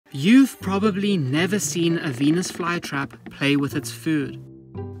You've probably never seen a Venus flytrap play with its food.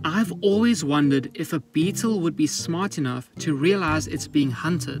 I've always wondered if a beetle would be smart enough to realize it's being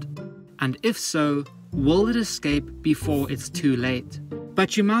hunted, and if so, will it escape before it's too late?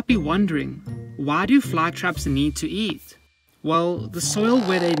 But you might be wondering, why do flytraps need to eat? Well, the soil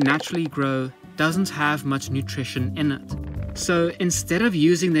where they naturally grow doesn't have much nutrition in it. So instead of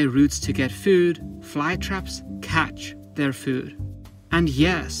using their roots to get food, flytraps catch their food. And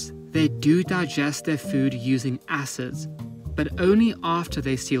yes, they do digest their food using acids, but only after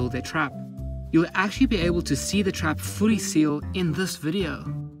they seal their trap. You'll actually be able to see the trap fully seal in this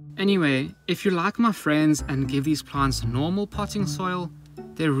video. Anyway, if you're like my friends and give these plants normal potting soil,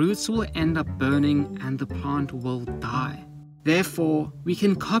 their roots will end up burning and the plant will die. Therefore, we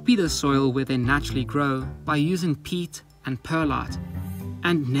can copy the soil where they naturally grow by using peat and perlite,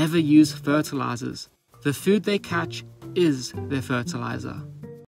 and never use fertilizers. The food they catch is their fertilizer.